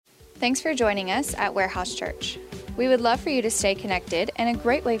Thanks for joining us at Warehouse Church. We would love for you to stay connected, and a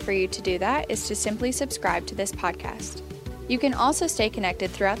great way for you to do that is to simply subscribe to this podcast. You can also stay connected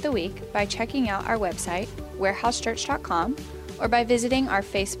throughout the week by checking out our website, warehousechurch.com, or by visiting our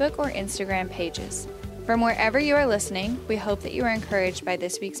Facebook or Instagram pages. From wherever you are listening, we hope that you are encouraged by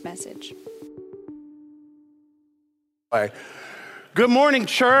this week's message. Good morning,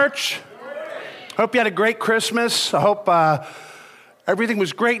 church. Hope you had a great Christmas. I hope everything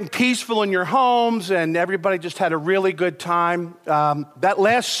was great and peaceful in your homes and everybody just had a really good time. That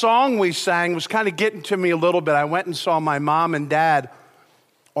last song we sang was kind of getting to me a little bit. I went and saw my mom and dad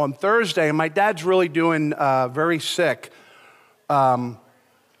on Thursday, and my dad's really doing very sick.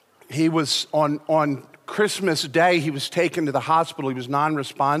 He was on Christmas Day, he was taken to the hospital. He was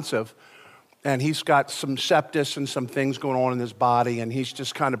non-responsive, and he's got some sepsis and some things going on in his body, and he's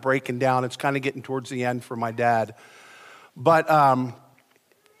just kind of breaking down. It's kind of getting towards the end for my dad. But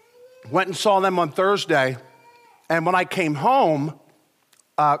went and saw them on Thursday, and when I came home,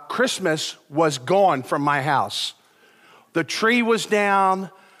 Christmas was gone from my house. The tree was down,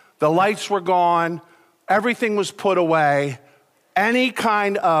 the lights were gone, everything was put away. Any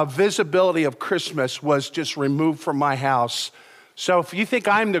kind of visibility of Christmas was just removed from my house. So if you think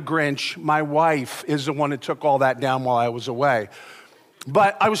I'm the Grinch, my wife is the one that took all that down while I was away.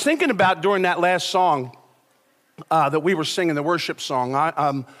 But I was thinking about during that last song that we were singing, the worship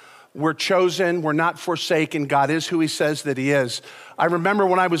song, we're chosen, we're not forsaken, God is who he says that he is. I remember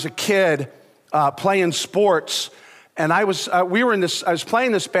when I was a kid playing sports, and I was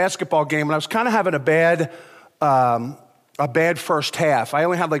playing this basketball game, and I was kind of having a bad first half. I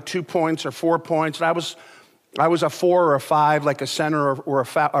only had like 2 points or 4 points, and I was a 4 or a 5, like a center or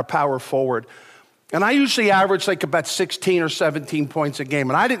a power forward. And I usually averaged like about 16 or 17 points a game.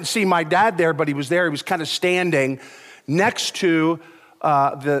 And I didn't see my dad there, but he was there. He was kind of standing next to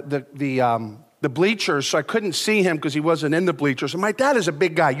the bleachers, so I couldn't see him because he wasn't in the bleachers. And my dad is a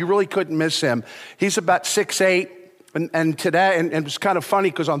big guy. You really couldn't miss him. He's about 6'8", and today, and it was kind of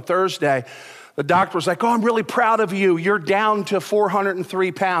funny because on Thursday, the doctor was like, "Oh, I'm really proud of you. You're down to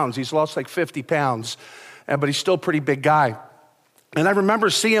 403 pounds. He's lost like 50 pounds, but he's still a pretty big guy. And I remember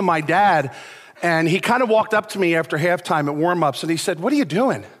seeing my dad, and he kind of walked up to me after halftime at warm-ups, and he said, "What are you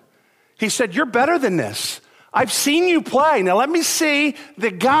doing?" He said, "You're better than this. I've seen you play. Now let me see the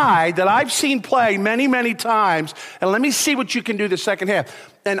guy that I've seen play many, many times, and let me see what you can do the second half."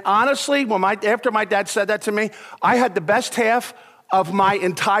 And honestly, after my dad said that to me, I had the best half of my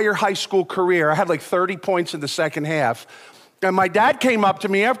entire high school career. I had like 30 points in the second half. And my dad came up to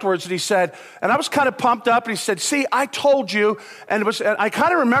me afterwards and he said, and I was kind of pumped up, and he said, "See, I told you." And I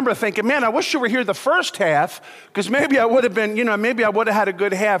kind of remember thinking, man, I wish you were here the first half, because maybe I would have been, maybe I would have had a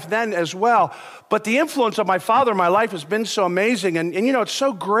good half then as well. But the influence of my father in my life has been so amazing. And it's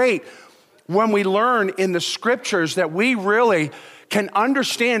so great when we learn in the scriptures that we really can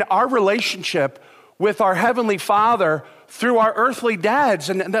understand our relationship with our Heavenly Father through our earthly dads.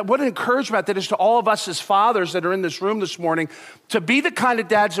 And that, what an encouragement that is to all of us as fathers that are in this room this morning, to be the kind of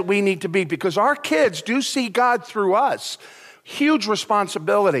dads that we need to be, because our kids do see God through us. Huge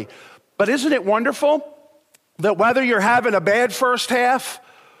responsibility. But isn't it wonderful that whether you're having a bad first half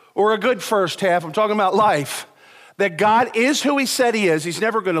or a good first half, I'm talking about life, that God is who he said he is. He's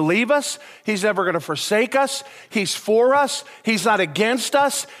never going to leave us. He's never going to forsake us. He's for us. He's not against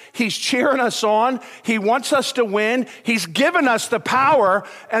us. He's cheering us on. He wants us to win. He's given us the power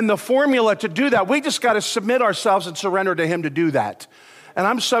and the formula to do that. We just got to submit ourselves and surrender to him to do that. And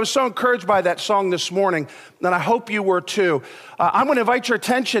I'm so encouraged by that song this morning, and I hope you were too. I'm going to invite your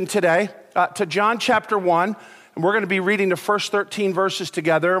attention today to John chapter 1. And we're going to be reading the first 13 verses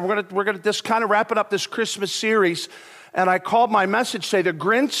together. And we're going to just kind of wrapping up this Christmas series. And I called my message, say, the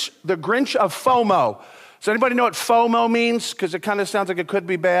Grinch of FOMO. Does anybody know what FOMO means? Because it kind of sounds like it could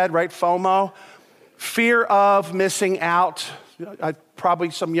be bad, right? FOMO. Fear of missing out. Probably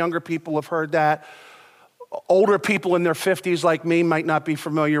some younger people have heard that. Older people in their 50s like me might not be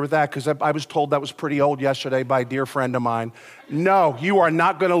familiar with that, because I was told that was pretty old yesterday by a dear friend of mine. No, you are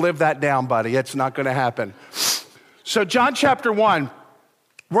not going to live that down, buddy. It's not going to happen. So John chapter 1,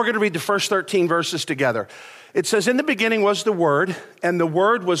 we're going to read the first 13 verses together. It says, "In the beginning was the Word, and the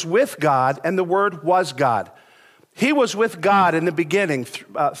Word was with God, and the Word was God. He was with God in the beginning.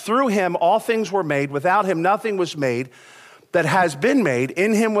 Through him all things were made. Without him nothing was made that has been made.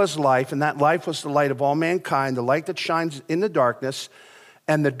 In him was life, and that life was the light of all mankind, the light that shines in the darkness,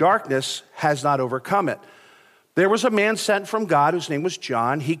 and the darkness has not overcome it. There was a man sent from God whose name was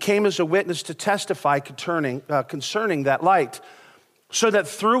John. He came as a witness to testify concerning that light, so that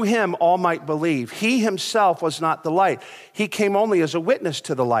through him all might believe. He himself was not the light. He came only as a witness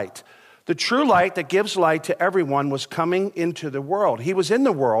to the light. The true light that gives light to everyone was coming into the world. He was in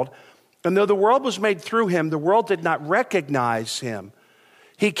the world, and though the world was made through him, the world did not recognize him.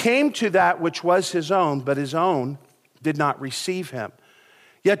 He came to that which was his own, but his own did not receive him.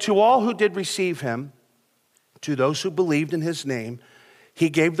 Yet to all who did receive him, to those who believed in his name, he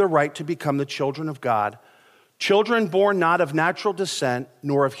gave the right to become the children of God, children born not of natural descent,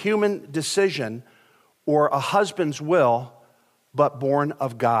 nor of human decision, or a husband's will, but born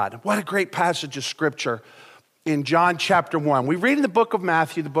of God. What a great passage of scripture in John chapter 1. We read in the book of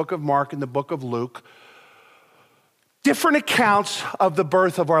Matthew, the book of Mark, and the book of Luke, different accounts of the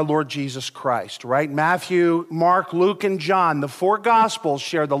birth of our Lord Jesus Christ, right? Matthew, Mark, Luke, and John, the four gospels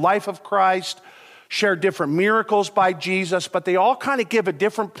share the life of Christ, share different miracles by Jesus, but they all kind of give a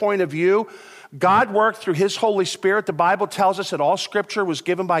different point of view. God worked through his Holy Spirit. The Bible tells us that all scripture was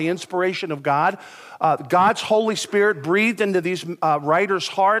given by inspiration of God. God's Holy Spirit breathed into these writers'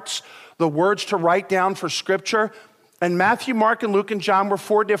 hearts the words to write down for scripture. And Matthew, Mark, and Luke, and John were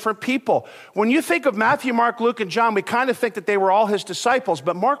four different people. When you think of Matthew, Mark, Luke, and John, we kind of think that they were all his disciples,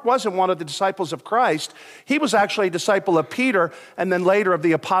 but Mark wasn't one of the disciples of Christ. He was actually a disciple of Peter and then later of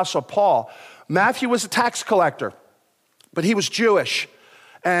the Apostle Paul. Matthew was a tax collector, but he was Jewish,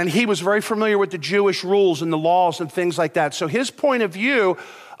 and he was very familiar with the Jewish rules and the laws and things like that. So his point of view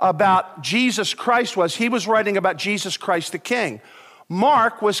about Jesus Christ was he was writing about Jesus Christ the King.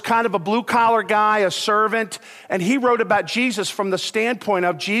 Mark was kind of a blue-collar guy, a servant, and he wrote about Jesus from the standpoint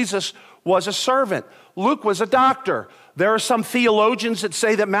of Jesus was a servant. Luke was a doctor. There are some theologians that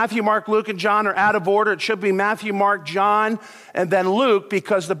say that Matthew, Mark, Luke, and John are out of order. It should be Matthew, Mark, John, and then Luke,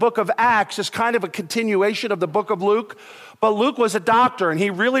 because the book of Acts is kind of a continuation of the book of Luke. But Luke was a doctor, and he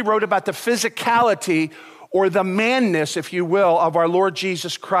really wrote about the physicality or the manness, if you will, of our Lord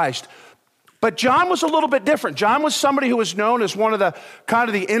Jesus Christ. But John was a little bit different. John was somebody who was known as one of the kind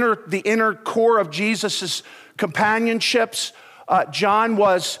of the inner core of Jesus's companionships. John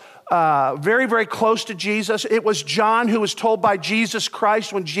was very, very close to Jesus. It was John who was told by Jesus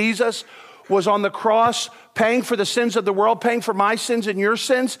Christ when Jesus was on the cross, paying for the sins of the world, paying for my sins and your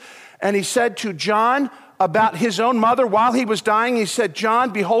sins. And he said to John about his own mother while he was dying, he said, "John,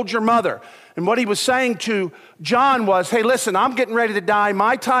 behold your mother." And what he was saying to John was, hey, listen, I'm getting ready to die.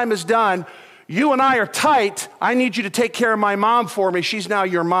 My time is done. You and I are tight. I need you to take care of my mom for me. She's now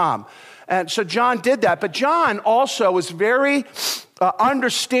your mom. And so John did that. But John also was very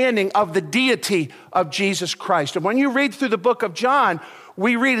understanding of the deity of Jesus Christ. And when you read through the book of John,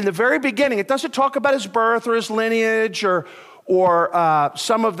 we read in the very beginning, it doesn't talk about his birth or his lineage or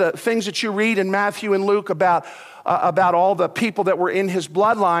some of the things that you read in Matthew and Luke about all the people that were in his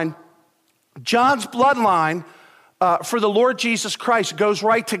bloodline. John's bloodline for the Lord Jesus Christ goes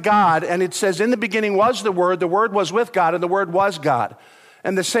right to God, and it says, in the beginning was the Word was with God, and the Word was God.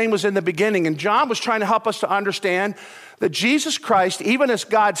 And the same was in the beginning. And John was trying to help us to understand that Jesus Christ, even as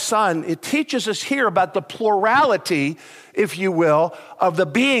God's Son, it teaches us here about the plurality, if you will, of the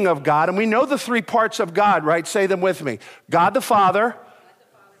being of God. And we know the three parts of God, right? Say them with me. God the Father,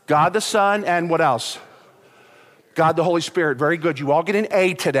 God the Son, and what else? God the Holy Spirit. Very good. You all get an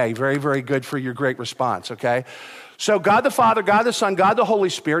A today. Very, very good for your great response, okay? So God the Father, God the Son, God the Holy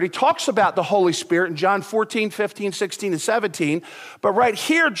Spirit. He talks about the Holy Spirit in John 14, 15, 16, and 17. But right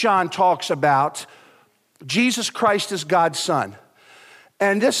here, John talks about Jesus Christ as God's Son.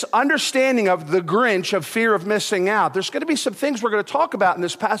 And this understanding of the Grinch, of fear of missing out, there's going to be some things we're going to talk about in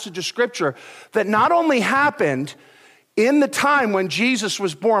this passage of Scripture that not only happened in the time when Jesus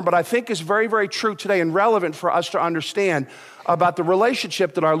was born, but I think is very, very true today and relevant for us to understand about the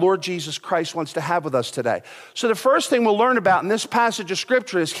relationship that our Lord Jesus Christ wants to have with us today. So the first thing we'll learn about in this passage of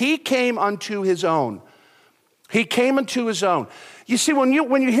Scripture is he came unto his own. He came unto his own. You see, when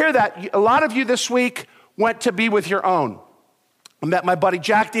you hear that, a lot of you this week went to be with your own. I met my buddy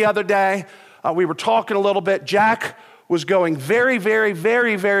Jack the other day. We were talking a little bit. Jack was going very, very,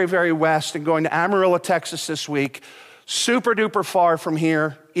 very, very, very west and going to Amarillo, Texas this week. Super duper far from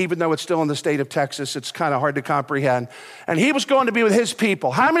here, even though it's still in the state of Texas. It's kind of hard to comprehend. And he was going to be with his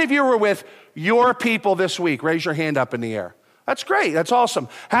people. How many of you were with your people this week? Raise your hand up in the air. That's great. That's awesome.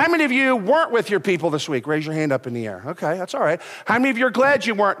 How many of you weren't with your people this week? Raise your hand up in the air. Okay, that's all right. How many of you are glad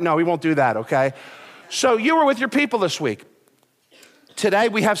you weren't? No, we won't do that, okay? So you were with your people this week. Today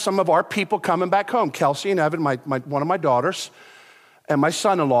we have some of our people coming back home. Kelsey and Evan, one of my daughters, and my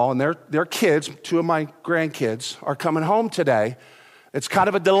son-in-law and their kids, two of my grandkids, are coming home today. It's kind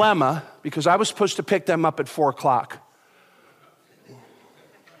of a dilemma because I was supposed to pick them up at 4 o'clock.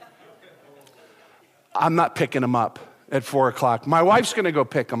 I'm not picking them up. at 4 o'clock. My wife's going to go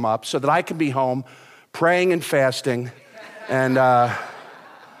pick him up so that I can be home praying and fasting and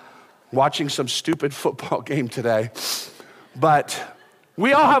watching some stupid football game today. But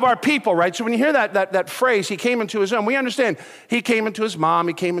we all have our people, right? So when you hear that phrase, he came into his own, we understand he came into his mom,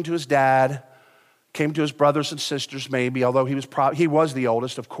 he came into his dad, came to his brothers and sisters maybe, although he was the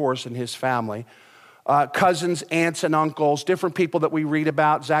oldest, of course, in his family. Cousins, aunts, and uncles, different people that we read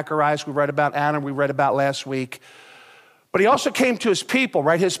about. Zacharias, we read about. Anna, we read about last week. But he also came to his people,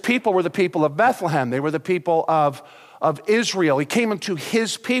 right? His people were the people of Bethlehem. They were the people of Israel. He came into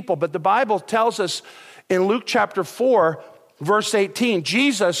his people. But the Bible tells us in Luke chapter 4, verse 18,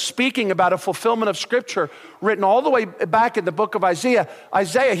 Jesus speaking about a fulfillment of Scripture written all the way back in the book of Isaiah,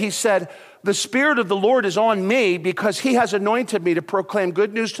 he said, "The Spirit of the Lord is on me because he has anointed me to proclaim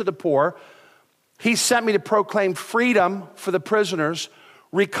good news to the poor. He sent me to proclaim freedom for the prisoners,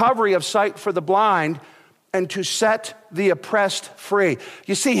 recovery of sight for the blind, and to set the oppressed free."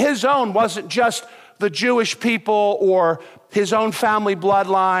 You see, his own wasn't just the Jewish people or his own family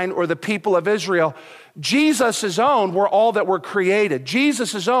bloodline or the people of Israel. Jesus' own were all that were created.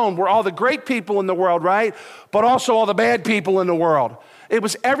 Jesus' own were all the great people in the world, right? But also all the bad people in the world. It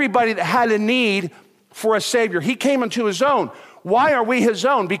was everybody that had a need for a Savior. He came into his own. Why are we his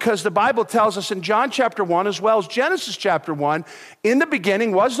own? Because the Bible tells us in John chapter 1 as well as Genesis chapter 1, in the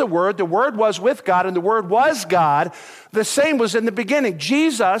beginning was the Word was with God, and the Word was God. The same was in the beginning.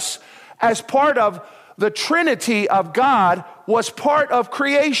 Jesus, as part of the Trinity of God, was part of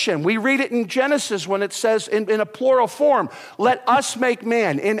creation. We read it in Genesis when it says in a plural form, "Let us make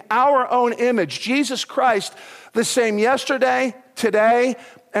man in our own image." Jesus Christ, the same yesterday, today,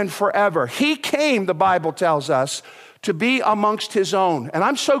 and forever. He came, the Bible tells us, to be amongst his own. And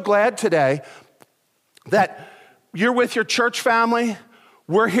I'm so glad today that you're with your church family.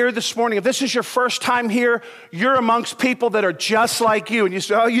 We're here this morning. If this is your first time here, you're amongst people that are just like you. And you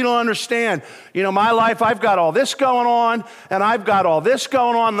say, "Oh, you don't understand. You know, my life, I've got all this going on, and I've got all this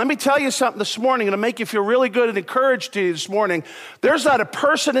going on." Let me tell you something this morning. It'll make you feel really good and encouraged to you this morning. There's not a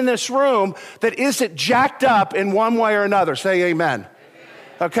person in this room that isn't jacked up in one way or another. Say amen.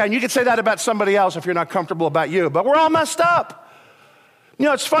 Okay, and you can say that about somebody else if you're not comfortable about you, but we're all messed up. You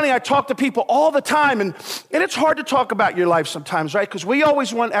know, it's funny, I talk to people all the time, and it's hard to talk about your life sometimes, right? Because we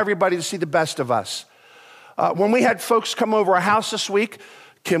always want everybody to see the best of us. When we had folks come over our house this week,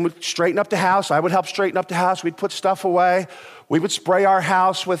 Kim would straighten up the house. I would help straighten up the house. We'd put stuff away. We would spray our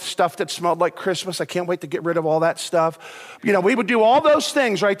house with stuff that smelled like Christmas. I can't wait to get rid of all that stuff. You know, we would do all those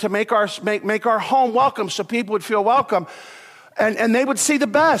things, right, to make our home welcome so people would feel welcome. And they would see the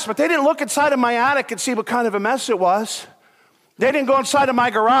best, but they didn't look inside of my attic and see what kind of a mess it was. They didn't go inside of my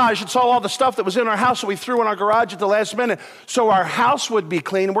garage and saw all the stuff that was in our house that we threw in our garage at the last minute so our house would be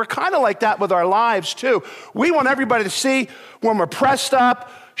clean. And we're kind of like that with our lives too. We want everybody to see when we're pressed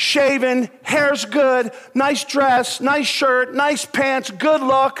up, shaven, hair's good, nice dress, nice shirt, nice pants, good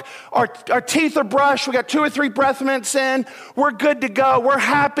look. Our teeth are brushed. We got 2 or 3 breath mints in. We're good to go. We're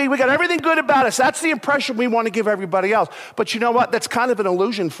happy. We got everything good about us. That's the impression we want to give everybody else. But you know what? That's kind of an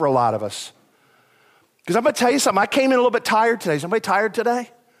illusion for a lot of us. Because I'm going to tell you something. I came in a little bit tired today. Is anybody tired today?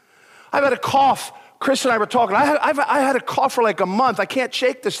 I've had a cough. Chris and I were talking. I had a cough for like a month. I can't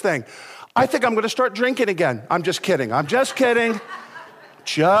shake this thing. I think I'm going to start drinking again. I'm just kidding. I'm just kidding.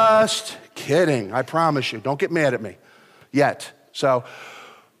 Just kidding. I promise you. Don't get mad at me yet.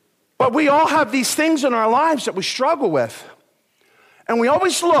 But we all have these things in our lives that we struggle with. And we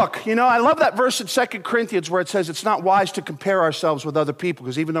always look. You know, I love that verse in 2 Corinthians where it says it's not wise to compare ourselves with other people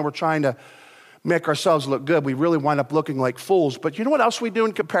because even though we're trying to make ourselves look good, we really wind up looking like fools. But you know what else we do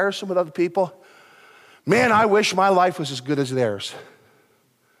in comparison with other people? Man, I wish my life was as good as theirs.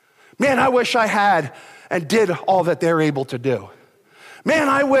 Man, I wish I had and did all that they're able to do. Man,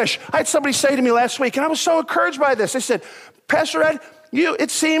 I wish. I had somebody say to me last week, and I was so encouraged by this. They said, "Pastor Ed, it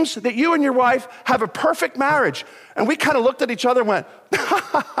seems that you and your wife have a perfect marriage." And we kind of looked at each other and went,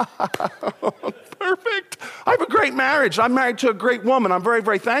 "Perfect. I have a great marriage. I'm married to a great woman. I'm very,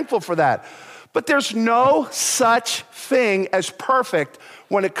 very thankful for that." But there's no such thing as perfect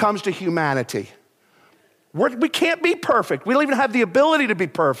when it comes to humanity. We can't be perfect. We don't even have the ability to be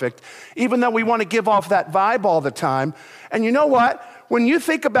perfect, even though we want to give off that vibe all the time. And you know what? When you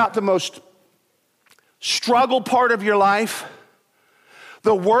think about the most struggle part of your life,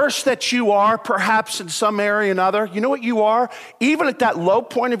 the worst that you are, perhaps in some area or another, you know what you are? Even at that low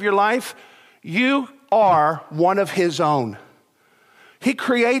point of your life, you are one of his own. He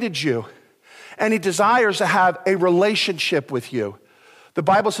created you. And he desires to have a relationship with you. The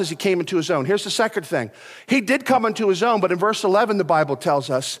Bible says he came into his own. Here's the second thing. He did come into his own, but in verse 11, the Bible tells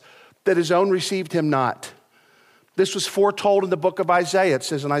us that his own received him not. This was foretold in the book of Isaiah. It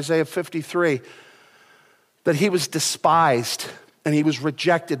says in Isaiah 53 that he was despised and he was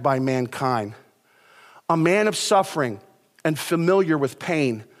rejected by mankind. A man of suffering and familiar with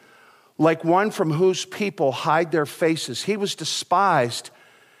pain, like one from whose people hide their faces. He was despised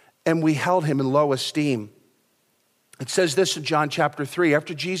and we held him in low esteem. It says this in John chapter 3,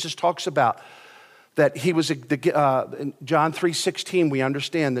 after Jesus talks about that he was, in John 3:16, we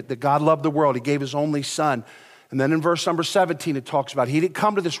understand that God loved the world. He gave his only son. And then in verse number 17, it talks about he didn't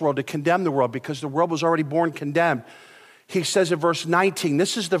come to this world to condemn the world because the world was already born condemned. He says in verse 19,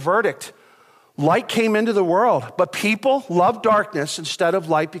 this is the verdict. Light came into the world, but people love darkness instead of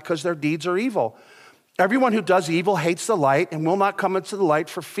light because their deeds are evil. Everyone who does evil hates the light and will not come into the light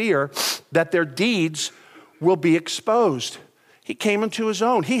for fear that their deeds will be exposed. He came into his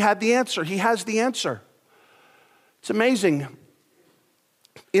own. He had the answer. He has the answer. It's amazing.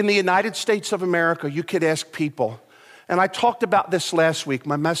 In the United States of America, you could ask people, and I talked about this last week.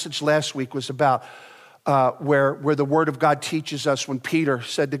 My message last week was about where the Word of God teaches us when Peter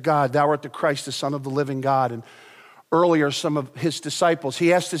said to God, thou art the Christ, the Son of the living God. And earlier, some of his disciples,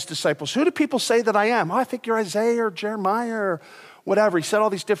 he asked his disciples, who do people say that I am? Oh, I think you're Isaiah or Jeremiah or whatever. He said all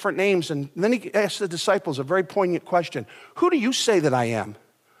these different names. And then he asked the disciples a very poignant question. Who do you say that I am?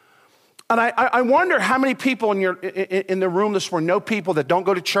 And I wonder how many people in the room this morning know people that don't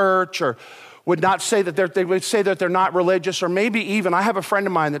go to church or would not say that they would say that they're not religious, or maybe even, I have a friend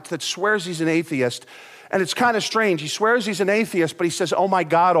of mine that swears he's an atheist, and it's kind of strange. He swears he's an atheist, but he says, oh my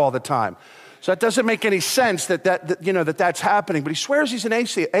God, all the time. So that doesn't make any sense that's happening, but he swears he's an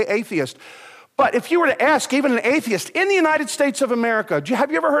atheist. But if you were to ask even an atheist in the United States of America,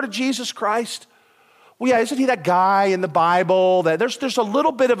 have you ever heard of Jesus Christ? Well, yeah, isn't he that guy in the Bible? There's a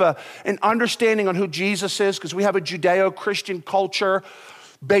little bit of an understanding on who Jesus is because we have a Judeo-Christian culture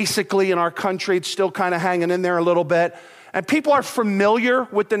basically in our country. It's still kind of hanging in there a little bit. And people are familiar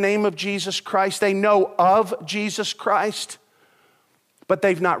with the name of Jesus Christ. They know of Jesus Christ, but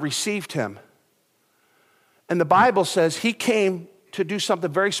they've not received him. And the Bible says he came to do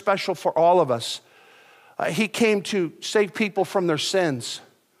something very special for all of us. He came to save people from their sins.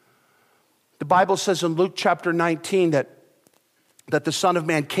 The Bible says in Luke chapter 19 that the Son of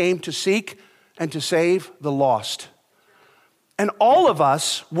Man came to seek and to save the lost. And all of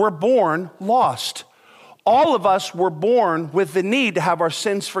us were born lost. All of us were born with the need to have our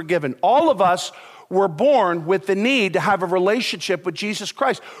sins forgiven. All of us were born with the need to have a relationship with Jesus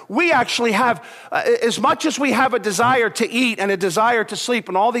Christ. We actually have, as much as we have a desire to eat and a desire to sleep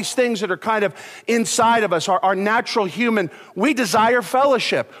and all these things that are kind of inside of us, our natural human, we desire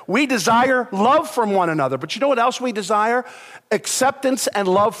fellowship. We desire love from one another. But you know what else we desire? Acceptance and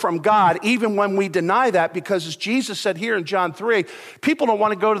love from God, even when we deny that, because as Jesus said here in John 3, people don't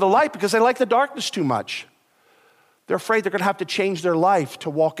want to go to the light because they like the darkness too much. They're afraid they're going to have to change their life to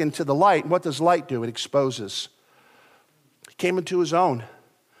walk into the light. And what does light do? It exposes. He came into his own.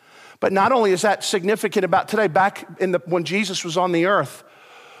 But not only is that significant about today, back when Jesus was on the earth,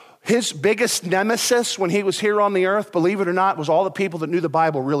 his biggest nemesis when he was here on the earth, believe it or not, was all the people that knew the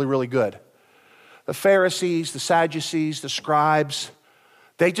Bible really, really good. The Pharisees, the Sadducees, the scribes,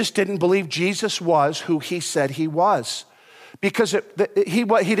 they just didn't believe Jesus was who he said he was. Because he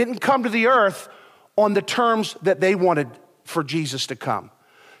didn't come to the earth on the terms that they wanted for Jesus to come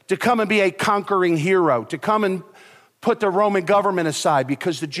and be a conquering hero, to come and put the Roman government aside,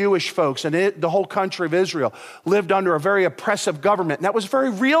 because the Jewish folks and the whole country of Israel lived under a very oppressive government. And that was very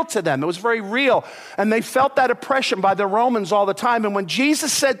real to them. It was very real. And they felt that oppression by the Romans all the time. And when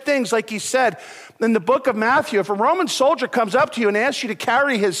Jesus said things like he said in the book of Matthew, if a Roman soldier comes up to you and asks you to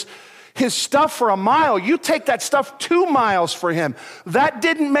carry his stuff for a mile, you take that stuff 2 miles for him. That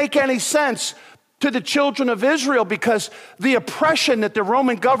didn't make any sense to the children of Israel because the oppression that the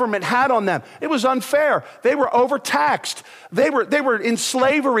Roman government had on them, it was unfair. They were overtaxed. They were in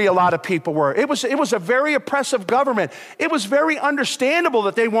slavery, a lot of people were. It was a very oppressive government. It was very understandable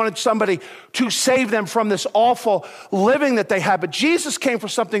that they wanted somebody to save them from this awful living that they had. But Jesus came for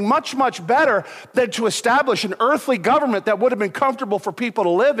something much, much better than to establish an earthly government that would have been comfortable for people to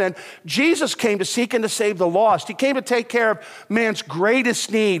live in. Jesus came to seek and to save the lost. He came to take care of man's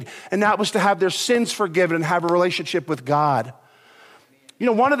greatest need, and that was to have their sins forgiven and have a relationship with God. You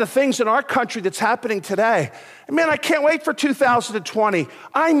know, one of the things in our country that's happening today, and man, I can't wait for 2020.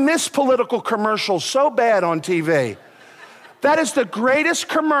 I miss political commercials so bad on TV. That is the greatest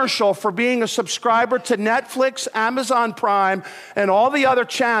commercial for being a subscriber to Netflix, Amazon Prime, and all the other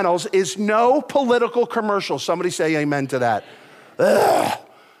channels is no political commercials. Somebody say amen to that. Ugh.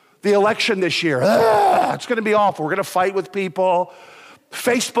 The election this year, it's going to be awful. We're going to fight with people.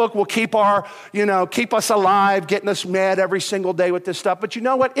 Facebook will keep us alive, getting us mad every single day with this stuff. But you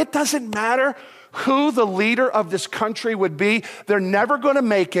know what? It doesn't matter who the leader of this country would be. They're never going to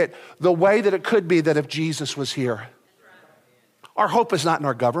make it the way that it could be that if Jesus was here. Our hope is not in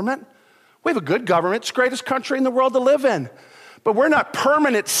our government. We have a good government. It's the greatest country in the world to live in. But we're not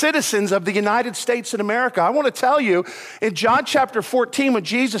permanent citizens of the United States of America. I want to tell you, in John chapter 14, when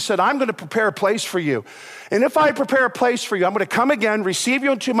Jesus said, I'm going to prepare a place for you. And if I prepare a place for you, I'm going to come again, receive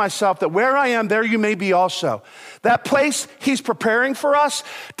you unto myself, that where I am, there you may be also. That place he's preparing for us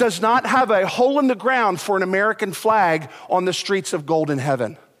does not have a hole in the ground for an American flag on the streets of golden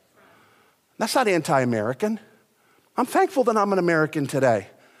heaven. That's not anti-American. I'm thankful that I'm an American today.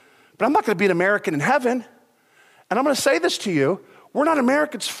 But I'm not going to be an American in heaven. And I'm going to say this to you, we're not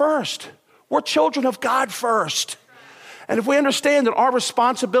Americans first. We're children of God first. And if we understand that our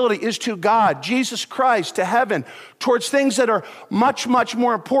responsibility is to God, Jesus Christ, to heaven, towards things that are much, much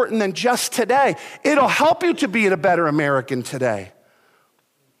more important than just today, it'll help you to be a better American today.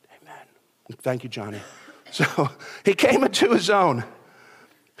 Amen. Thank you, Johnny. So he came into his own.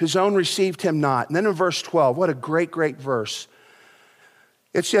 His own received him not. And then in verse 12, what a great, great verse.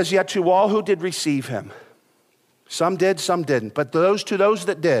 It says, yet to all who did receive him, some did, some didn't. But to those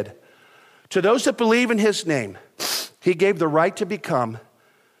that did, to those that believe in his name, he gave the right to become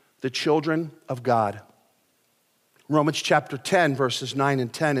the children of God. Romans chapter 10, verses 9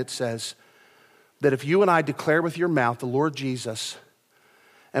 and 10, it says that if you and I declare with your mouth the Lord Jesus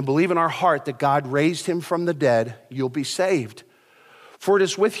and believe in our heart that God raised him from the dead, you'll be saved. For it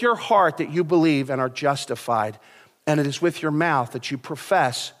is with your heart that you believe and are justified, and it is with your mouth that you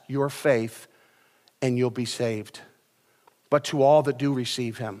profess your faith, and you'll be saved. But to all that do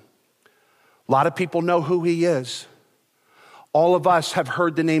receive him. A lot of people know who he is. All of us have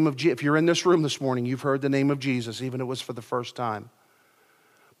heard the name of Jesus. If you're in this room this morning, you've heard the name of Jesus, even if it was for the first time.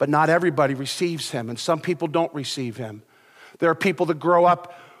 But not everybody receives him, and some people don't receive him. There are people that grow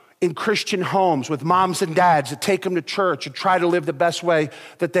up in Christian homes with moms and dads that take them to church and try to live the best way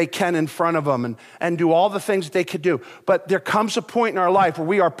that they can in front of them and do all the things that they could do. But there comes a point in our life where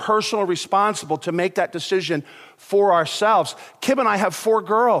we are personally responsible to make that decision for ourselves. Kim and I have 4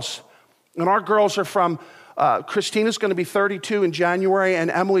 girls, and our girls are from, Christina's going to be 32 in January,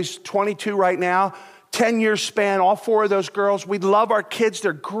 and Emily's 22 right now. 10-year span, all 4 of those girls. We love our kids.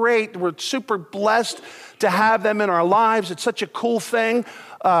 They're great. We're super blessed to have them in our lives. It's such a cool thing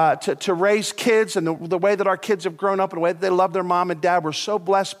to raise kids, and the way that our kids have grown up and the way that they love their mom and dad. We're so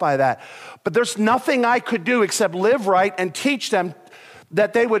blessed by that. But there's nothing I could do except live right and teach them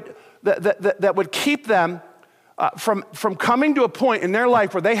that that would keep them from coming to a point in their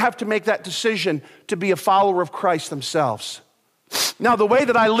life where they have to make that decision to be a follower of Christ themselves. Now, the way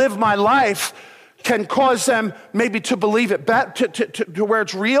that I live my life can cause them maybe to believe it to where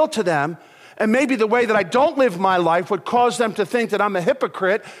it's real to them. And maybe the way that I don't live my life would cause them to think that I'm a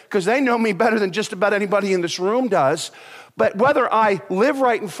hypocrite because they know me better than just about anybody in this room does. But whether I live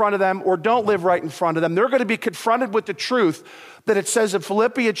right in front of them or don't live right in front of them, they're going to be confronted with the truth that it says in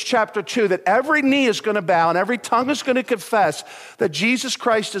Philippians chapter 2 that every knee is going to bow and every tongue is going to confess that Jesus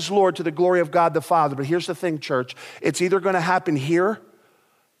Christ is Lord to the glory of God the Father. But here's the thing, church. It's either going to happen here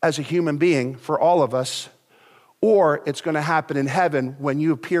as a human being for all of us, or it's going to happen in heaven when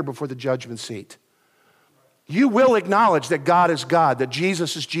you appear before the judgment seat. You will acknowledge that God is God, that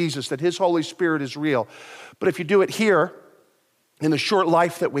Jesus is Jesus, that his Holy Spirit is real. But if you do it here, in the short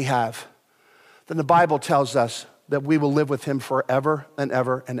life that we have, then the Bible tells us that we will live with him forever and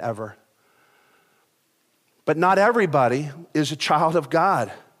ever and ever. But not everybody is a child of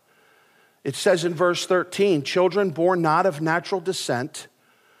God. It says in verse 13, children born not of natural descent,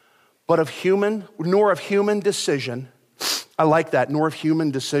 but of human, nor of human decision. I like that, nor of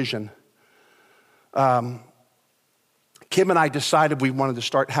human decision. Kim and I decided we wanted to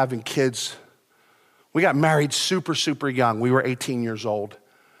start having kids. We got married super, super young. We were 18 years old.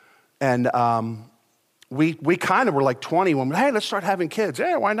 And we kind of were like 20 when we, hey, let's start having kids.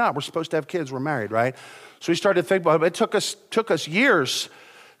 Hey, why not? We're supposed to have kids. We're married, right? So we started to think about it. It took us years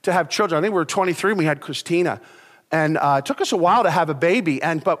to have children. I think we were 23 when we had Christina. And it took us a while to have a baby.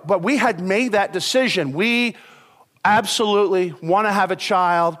 But we had made that decision. We absolutely want to have a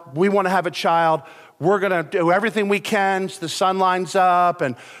child. We want to have a child. We're going to do everything we can. So the sun lines up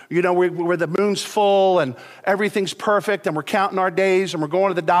and, where the moon's full and everything's perfect and we're counting our days and we're going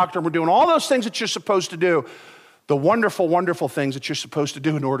to the doctor and we're doing all those things that you're supposed to do. The wonderful, wonderful things that you're supposed to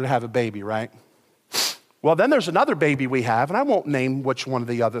do in order to have a baby, right? Well, then there's another baby we have, and I won't name which one of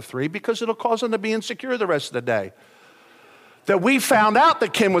the other 3 because it'll cause them to be insecure the rest of the day. That we found out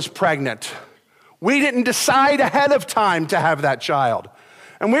that Kim was pregnant. We didn't decide ahead of time to have that child.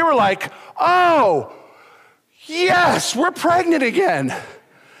 And we were like, oh, yes, we're pregnant again.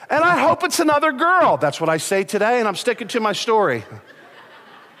 And I hope it's another girl. That's what I say today, and I'm sticking to my story.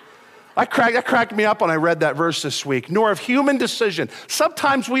 That cracked me up when I read that verse this week. Nor of human decision.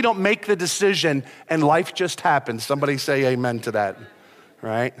 Sometimes we don't make the decision and life just happens. Somebody say amen to that,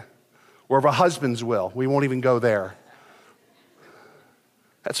 right? Or of a husband's will. We won't even go there.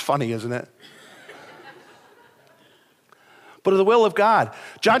 That's funny, isn't it? But of the will of God.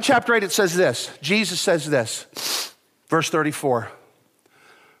 John chapter 8, it says this. Jesus says this, verse 34.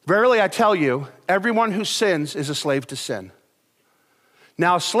 Verily I tell you, everyone who sins is a slave to sin.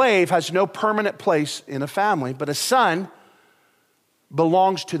 Now, a slave has no permanent place in a family, but a son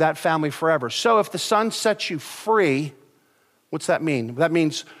belongs to that family forever. So if the son sets you free, what's that mean? That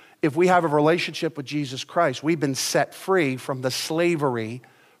means if we have a relationship with Jesus Christ, we've been set free from the slavery,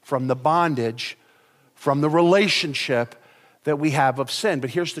 from the bondage, from the relationship that we have of sin.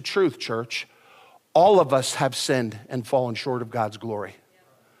 But here's the truth, church. All of us have sinned and fallen short of God's glory.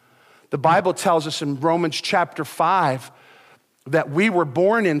 The Bible tells us in Romans chapter 5 that we were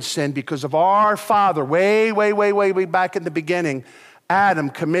born in sin because of our father, way back in the beginning. Adam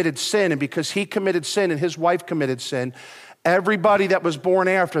committed sin, and because he committed sin and his wife committed sin, everybody that was born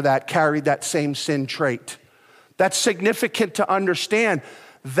after that carried that same sin trait. That's significant to understand.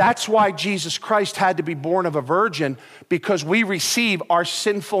 That's why Jesus Christ had to be born of a virgin, because we receive our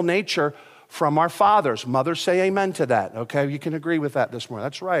sinful nature from our fathers. Mothers say amen to that, okay? You can agree with that this morning.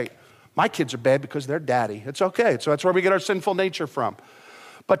 That's right. My kids are bad because they're daddy. It's okay. So that's where we get our sinful nature from.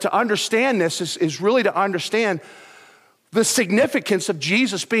 But to understand this is really to understand the significance of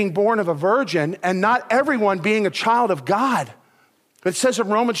Jesus being born of a virgin and not everyone being a child of God. It says in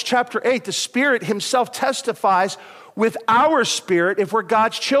Romans chapter 8, the Spirit himself testifies with our spirit if we're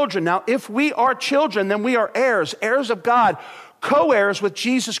God's children. Now, if we are children, then we are heirs, heirs of God, co-heirs with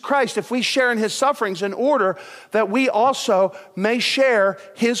Jesus Christ, if we share in his sufferings, in order that we also may share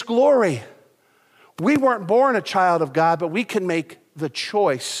his glory. We weren't born a child of God, but we can make the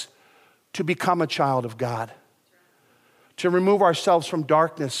choice to become a child of God, to remove ourselves from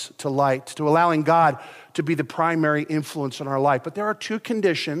darkness to light, to allowing God to be the primary influence in our life. But there are two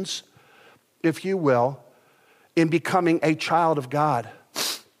conditions, if you will, in becoming a child of God.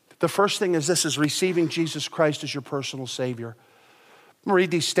 The first thing is this, is receiving Jesus Christ as your personal Savior. I'm going to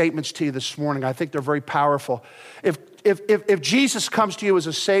read these statements to you this morning. I think they're very powerful. If Jesus comes to you as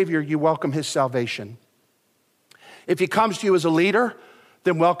a Savior, you welcome his salvation. If he comes to you as a leader,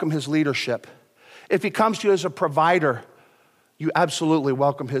 then welcome his leadership. If he comes to you as a provider, you absolutely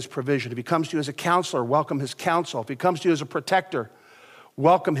welcome his provision. If he comes to you as a counselor, welcome his counsel. If he comes to you as a protector,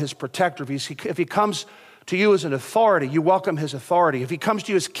 welcome his protector. If he comes to you as an authority, you welcome his authority. If he comes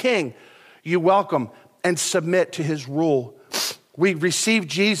to you as king, you welcome and submit to his rule. We receive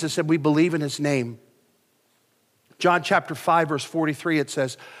Jesus and we believe in his name. John chapter 5, verse 43, it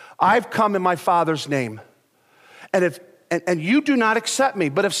says, I've come in my Father's name, and you do not accept me.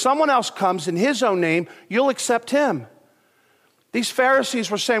 But if someone else comes in his own name, you'll accept him. These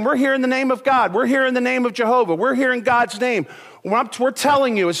Pharisees were saying, we're here in the name of God. We're here in the name of Jehovah. We're here in God's name. What we're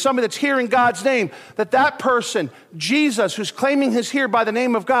telling you, as somebody that's here in God's name, that person, Jesus, who's claiming he's here by the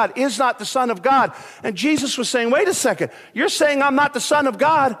name of God, is not the Son of God. And Jesus was saying, wait a second, you're saying I'm not the Son of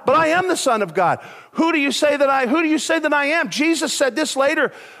God, but I am the Son of God. Who do you say that I am? Jesus said this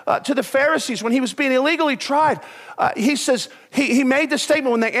later to the Pharisees when he was being illegally tried. He says, he made the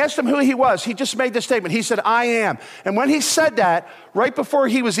statement when they asked him who he was. He just made the statement. He said, I am. And when he said that, right before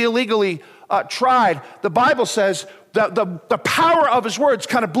he was illegally tried, the Bible says the power of his words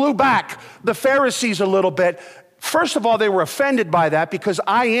kind of blew back the Pharisees a little bit. First of all, they were offended by that because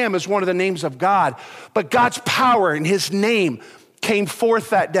I am is one of the names of God. But God's power in his name came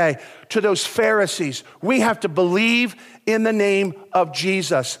forth that day to those Pharisees. We have to believe in the name of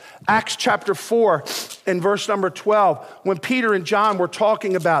Jesus. Acts chapter 4 and verse number 12, when Peter and John were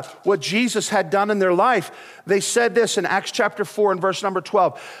talking about what Jesus had done in their life, they said this in Acts chapter 4 and verse number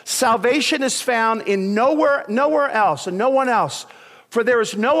 12, salvation is found in nowhere else and no one else, for there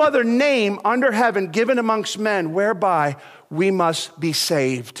is no other name under heaven given amongst men whereby we must be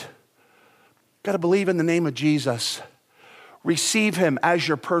saved. Got to believe in the name of Jesus. Receive him as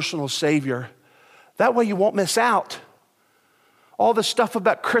your personal Savior. That way you won't miss out. All the stuff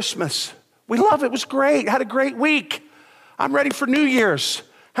about Christmas, we love it. It was great. Had a great week. I'm ready for New Year's.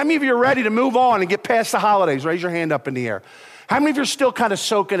 How many of you are ready to move on and get past the holidays? Raise your hand up in the air. How many of you are still kind of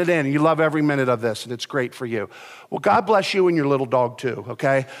soaking it in and you love every minute of this and it's great for you? Well, God bless you and your little dog too,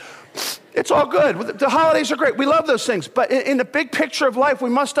 okay? It's all good. The holidays are great. We love those things. But in the big picture of life, we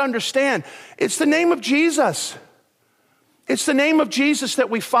must understand it's the name of Jesus. It's the name of Jesus that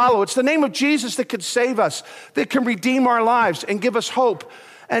we follow. It's the name of Jesus that can save us, that can redeem our lives and give us hope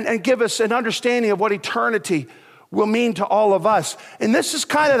and give us an understanding of what eternity will mean to all of us. And this is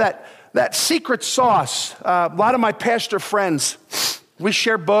kind of that secret sauce. A lot of my pastor friends, we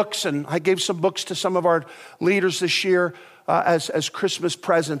share books, and I gave some books to some of our leaders this year as Christmas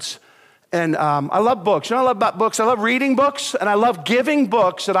presents. And I love books. You know what I love about books? I love reading books, and I love giving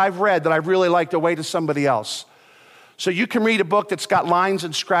books that I've read that I really liked away to somebody else. So you can read a book that's got lines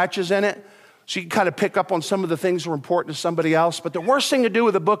and scratches in it, so you can kind of pick up on some of the things that are important to somebody else. But the worst thing to do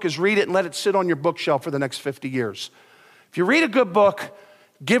with a book is read it and let it sit on your bookshelf for the next 50 years. If you read a good book,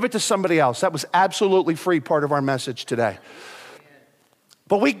 give it to somebody else. That was absolutely free part of our message today.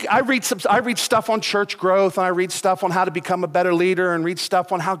 But I read stuff on church growth, and I read stuff on how to become a better leader, and read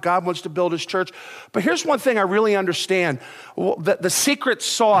stuff on how God wants to build his church. But here's one thing I really understand, the secret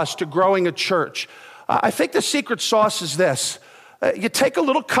sauce to growing a church. I think the secret sauce is this. You take a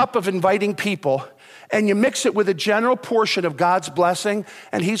little cup of inviting people, and you mix it with a general portion of God's blessing,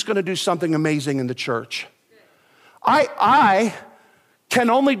 and he's going to do something amazing in the church. I can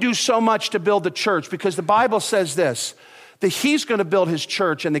only do so much to build the church, because the Bible says this, that he's going to build his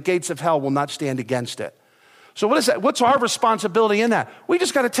church and the gates of hell will not stand against it. So what is that? What's our responsibility in that? We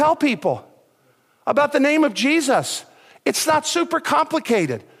just got to tell people about the name of Jesus. It's not super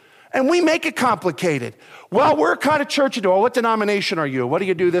complicated, and we make it complicated. Well, we're a kind of church you do. What denomination are you? What do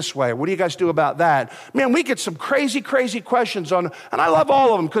you do this way? What do you guys do about that? Man, we get some crazy questions on, and I love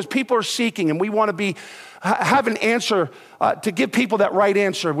all of them because people are seeking, and we want to have an answer to give people that right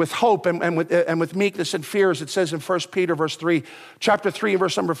answer with hope and with meekness and fear, as it says in 1 Peter chapter 3,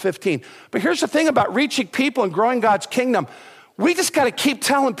 verse number 15. But here's the thing about reaching people and growing God's kingdom. We just got to keep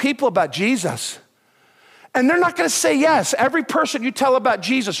telling people about Jesus. And they're not going to say yes. Every person you tell about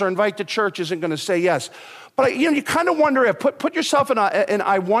Jesus or invite to church isn't going to say yes. But you kind of wonder if, put yourself in an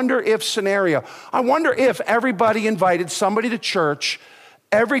I wonder if scenario. I wonder if everybody invited somebody to church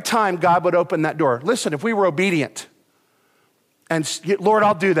every time God would open that door. Listen, if we were obedient, and Lord,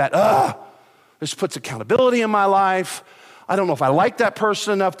 I'll do that. This puts accountability in my life. I don't know if I like that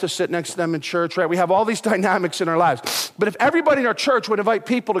person enough to sit next to them in church, right? We have all these dynamics in our lives. But if everybody in our church would invite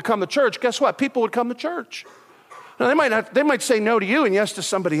people to come to church, guess what? People would come to church. Now, they might say no to you and yes to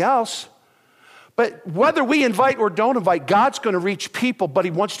somebody else. But whether we invite or don't invite, God's going to reach people, but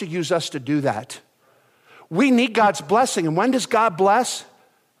he wants to use us to do that. We need God's blessing. And when does God bless?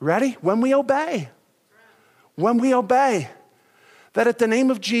 Ready? When we obey. When we obey. That at the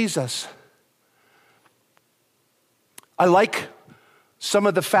name of Jesus, I like some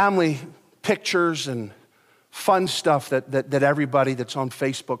of the family pictures and fun stuff that everybody that's on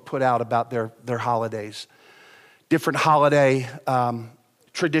Facebook put out about their holidays. Different holiday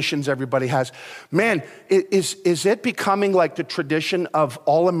traditions everybody has. Man, is it becoming like the tradition of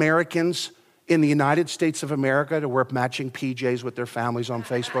all Americans in the United States of America to wear matching PJs with their families on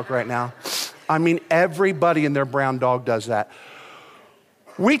Facebook right now? I mean, everybody and their brown dog does that.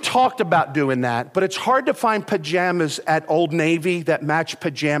 We talked about doing that, but it's hard to find pajamas at Old Navy that match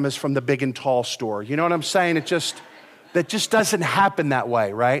pajamas from the Big and Tall store. You know what I'm saying? That just doesn't happen that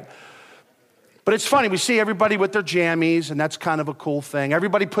way, right? But it's funny, we see everybody with their jammies, and that's kind of a cool thing.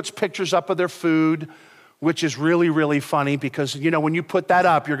 Everybody puts pictures up of their food, which is really, really funny because, you know, when you put that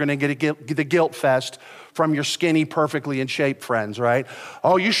up, you're going to get the guilt fest from your skinny, perfectly in shape friends, right?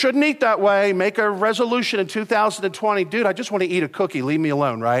 Oh, you shouldn't eat that way. Make a resolution in 2020. Dude, I just want to eat a cookie. Leave me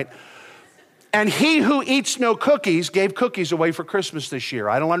alone, right? And he who eats no cookies gave cookies away for Christmas this year.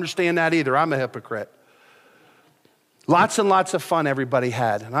 I don't understand that either. I'm a hypocrite. Lots and lots of fun everybody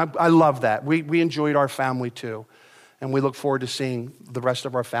had. And I love that. We enjoyed our family too. And we look forward to seeing the rest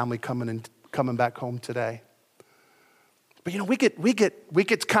of our family coming back home today. But you know, we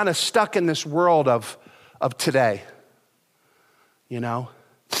get kind of stuck in this world of today. You know,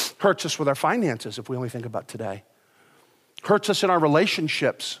 hurts us with our finances if we only think about today. Hurts us in our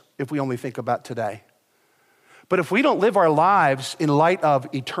relationships if we only think about today. But if we don't live our lives in light of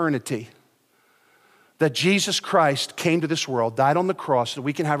eternity, that Jesus Christ came to this world, died on the cross, so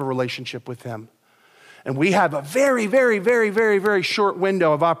we can have a relationship with him. And we have a very, very, very, very, very short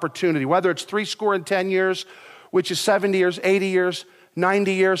window of opportunity, whether it's 70 years, which is 70 years, 80 years,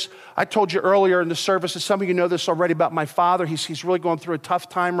 90 years. I told you earlier in the service, and some of you know this already about my father. He's really going through a tough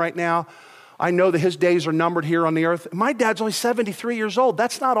time right now. I know that his days are numbered here on the earth. My dad's only 73 years old.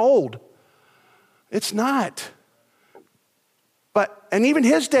 That's not old. It's not. And even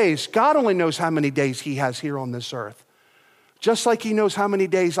his days, God only knows how many days he has here on this earth. Just like he knows how many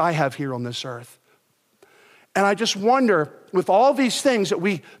days I have here on this earth. And I just wonder, with all these things that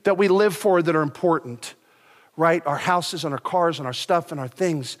we live for that are important, right? Our houses and our cars and our stuff and our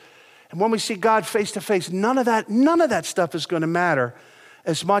things. And when we see God face to face, none of that stuff is going to matter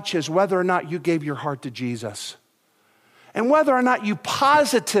as much as whether or not you gave your heart to Jesus. And whether or not you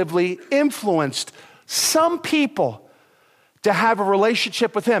positively influenced some people to have a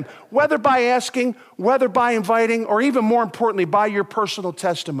relationship with him, whether by asking, whether by inviting, or even more importantly, by your personal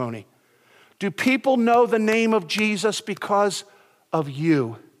testimony. Do people know the name of Jesus because of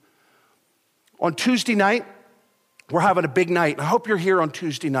you? On Tuesday night, we're having a big night. I hope you're here on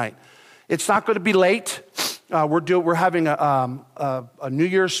Tuesday night. It's not going to be late. We're having a New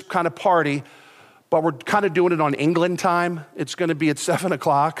Year's kind of party, but we're kind of doing it on England time. It's going to be at 7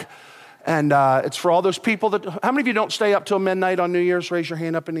 o'clock. And it's for all those people that, how many of you don't stay up till midnight on New Year's? Raise your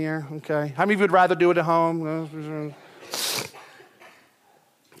hand up in the air, okay. How many of you would rather do it at home?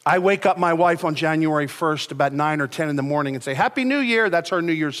 I wake up my wife on January 1st about 9 or 10 in the morning and say, Happy New Year. That's our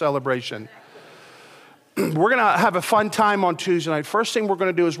New Year's celebration. We're going to have a fun time on Tuesday night. First thing we're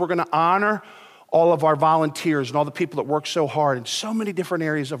going to do is we're going to honor all of our volunteers and all the people that work so hard in so many different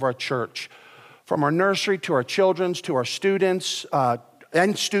areas of our church, from our nursery to our children's to our students,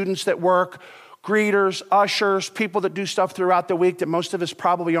 and students that work, greeters, ushers, people that do stuff throughout the week that most of us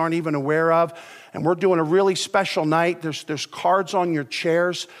probably aren't even aware of. And we're doing a really special night. There's cards on your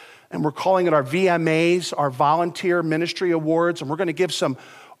chairs, and we're calling it our VMAs, our Volunteer Ministry Awards. And we're going to give some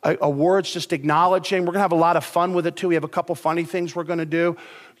awards just acknowledging. We're going to have a lot of fun with it too. We have a couple funny things we're going to do.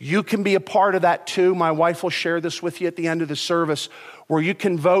 You can be a part of that too. My wife will share this with you at the end of the service, where you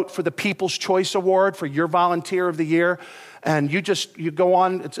can vote for the People's Choice Award for your Volunteer of the Year. And you go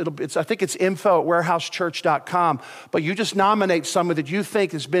on, I think it's info@warehousechurch.com, but you just nominate someone that you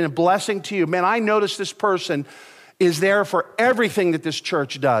think has been a blessing to you. Man, I notice this person is there for everything that this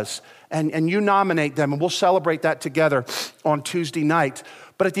church does. And you nominate them, and we'll celebrate that together on Tuesday night.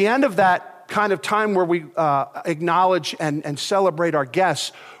 But at the end of that kind of time where we acknowledge and celebrate our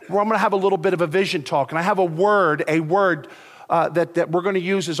guests, I'm going to have a little bit of a vision talk. And I have a word that we're going to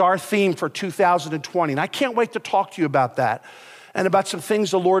use as our theme for 2020. And I can't wait to talk to you about that and about some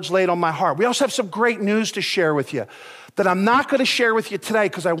things the Lord's laid on my heart. We also have some great news to share with you that I'm not going to share with you today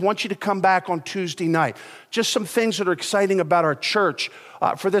because I want you to come back on Tuesday night. Just some things that are exciting about our church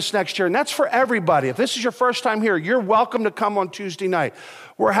for this next year. And that's for everybody. If this is your first time here, you're welcome to come on Tuesday night.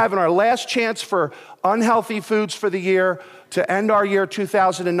 We're having our last chance for unhealthy foods for the year to end our year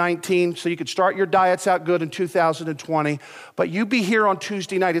 2019, so you could start your diets out good in 2020. But you be here on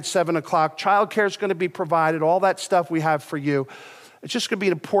Tuesday night at 7 o'clock. Childcare is going to be provided, all that stuff we have for you. It's just going to be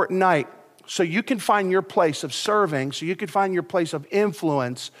an important night, so you can find your place of serving, so you can find your place of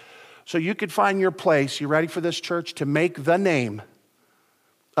influence, so you can find your place, you ready for this, church, to make the name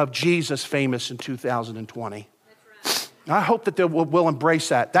of Jesus famous in 2020. That's right. I hope that we'll embrace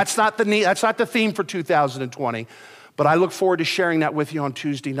that. That's not the theme for 2020. But I look forward to sharing that with you on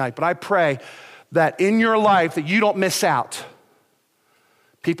Tuesday night. But I pray that in your life that you don't miss out.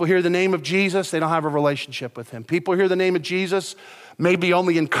 People hear the name of Jesus, they don't have a relationship with him. People hear the name of Jesus, maybe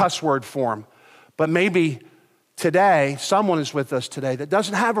only in cuss word form. But maybe today, someone is with us today that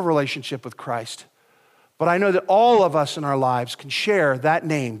doesn't have a relationship with Christ. But I know that all of us in our lives can share that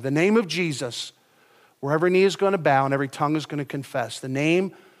name, the name of Jesus, where every knee is going to bow and every tongue is going to confess. The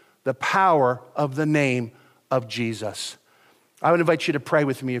name, the power of the name of Jesus. I would invite you to pray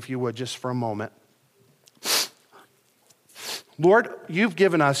with me if you would, just for a moment. Lord, you've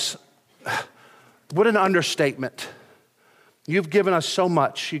given us, what an understatement. You've given us so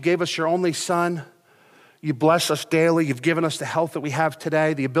much. You gave us your only son. You bless us daily. You've given us the health that we have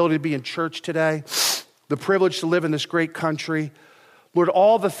today, the ability to be in church today, the privilege to live in this great country. Lord,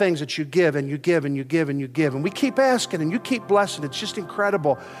 all the things that you give and you give and you give and you give. And we keep asking and you keep blessing. It's just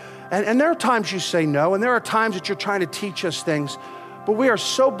incredible. And there are times you say no, and there are times that you're trying to teach us things, but we are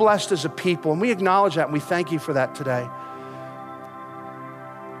so blessed as a people, and we acknowledge that, and we thank you for that today.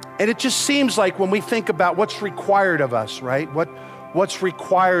 And it just seems like when we think about what's required of us, right? What's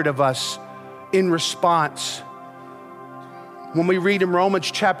required of us in response. When we read in Romans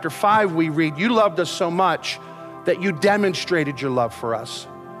chapter 5, we read, you loved us so much that you demonstrated your love for us,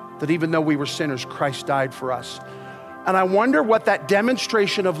 that even though we were sinners, Christ died for us. And I wonder what that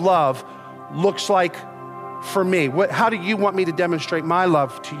demonstration of love looks like for me. How do you want me to demonstrate my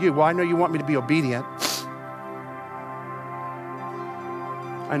love to you? Well, I know you want me to be obedient.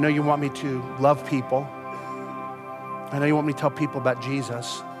 I know you want me to love people. I know you want me to tell people about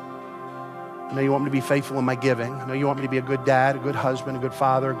Jesus. I know you want me to be faithful in my giving. I know you want me to be a good dad, a good husband, a good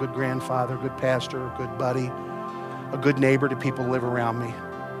father, a good grandfather, a good pastor, a good buddy, a good neighbor to people who live around me.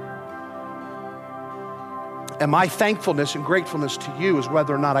 And my thankfulness and gratefulness to you is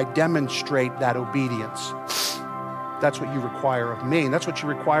whether or not I demonstrate that obedience. That's what you require of me, and that's what you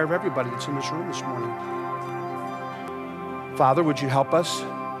require of everybody that's in this room this morning. Father, would you help us,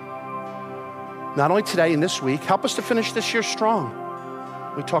 not only today and this week, help us to finish this year strong.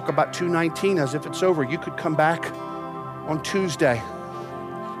 We talk about 2019 as if it's over. You could come back on Tuesday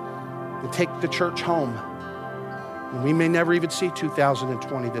and take the church home. And we may never even see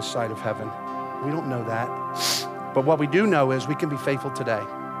 2020 this side of heaven. We don't know that. But what we do know is we can be faithful today.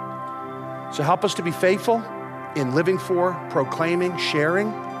 So help us to be faithful in living for, proclaiming, sharing,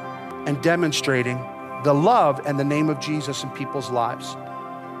 and demonstrating the love and the name of Jesus in people's lives.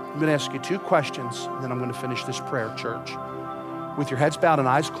 I'm going to ask you 2 questions, and then I'm going to finish this prayer, church. With your heads bowed and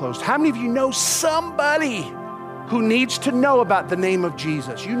eyes closed, how many of you know somebody who needs to know about the name of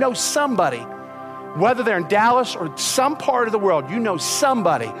Jesus? You know somebody, whether they're in Dallas or some part of the world, you know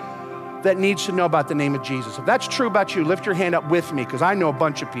somebody that needs to know about the name of Jesus. If that's true about you, lift your hand up with me, because I know a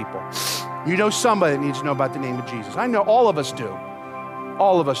bunch of people. You know somebody that needs to know about the name of Jesus. I know all of us do.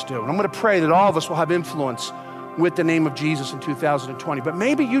 All of us do. And I'm going to pray that all of us will have influence with the name of Jesus in 2020. But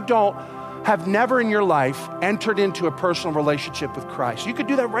maybe you have never in your life entered into a personal relationship with Christ. You could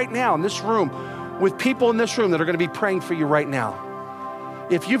do that right now in this room with people in this room that are going to be praying for you right now.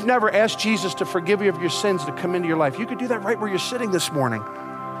 If you've never asked Jesus to forgive you of your sins, to come into your life, you could do that right where you're sitting this morning.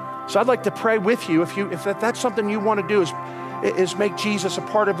 So I'd like to pray with you. If that's something you want to do, is make Jesus a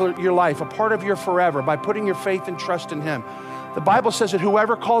part of your life, a part of your forever, by putting your faith and trust in him. The Bible says that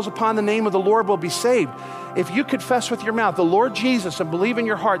whoever calls upon the name of the Lord will be saved. If you confess with your mouth the Lord Jesus and believe in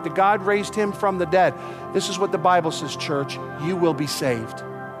your heart that God raised him from the dead, this is what the Bible says, church, you will be saved.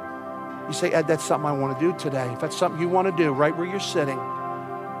 You say, Ed, that's something I want to do today. If that's something you want to do right where you're sitting,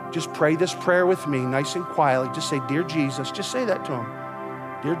 just pray this prayer with me, nice and quietly. Just say, Dear Jesus, just say that to him.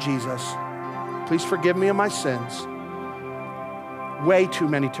 Dear Jesus, please forgive me of my sins. Way too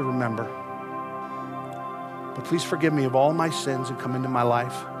many to remember. But please forgive me of all my sins and come into my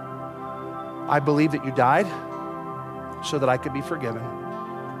life. I believe that you died so that I could be forgiven.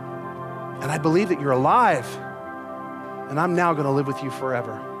 And I believe that you're alive, and I'm now going to live with you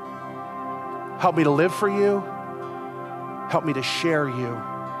forever. Help me to live for you. Help me to share you.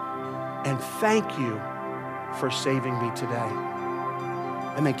 And thank you for saving me today.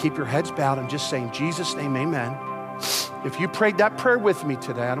 And then keep your heads bowed and just say, in Jesus' name, amen. If you prayed that prayer with me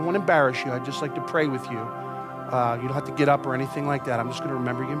today, I don't want to embarrass you. I'd just like to pray with you. You don't have to get up or anything like that. I'm just going to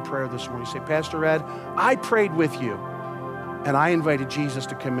remember you in prayer this morning. You say, Pastor Ed, I prayed with you, and I invited Jesus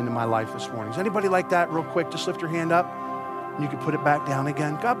to come into my life this morning. Is anybody like that? Real quick, just lift your hand up, and you can put it back down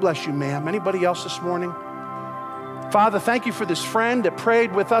again. God bless you, ma'am. Anybody else this morning? Father, thank you for this friend that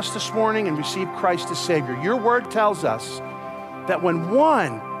prayed with us this morning and received Christ as Savior. Your word tells us that when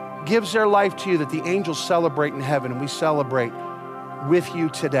one gives their life to you, that the angels celebrate in heaven, and we celebrate with you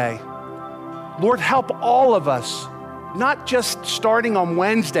today. Lord, help all of us, not just starting on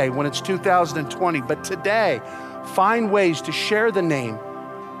Wednesday when it's 2020, but today, find ways to share the name,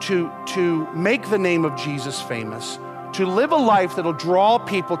 to make the name of Jesus famous, to live a life that'll draw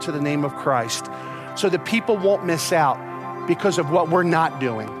people to the name of Christ so that people won't miss out because of what we're not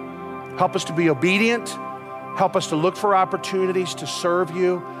doing. Help us to be obedient. Help us to look for opportunities to serve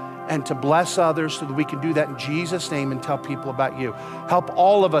you and to bless others so that we can do that in Jesus' name and tell people about you. Help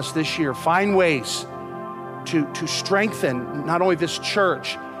all of us this year find ways to strengthen not only this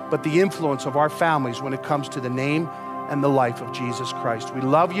church, but the influence of our families when it comes to the name and the life of Jesus Christ. We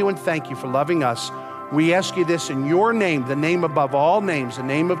love you and thank you for loving us. We ask you this in your name, the name above all names, the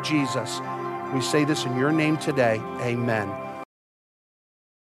name of Jesus. We say this in your name today. Amen.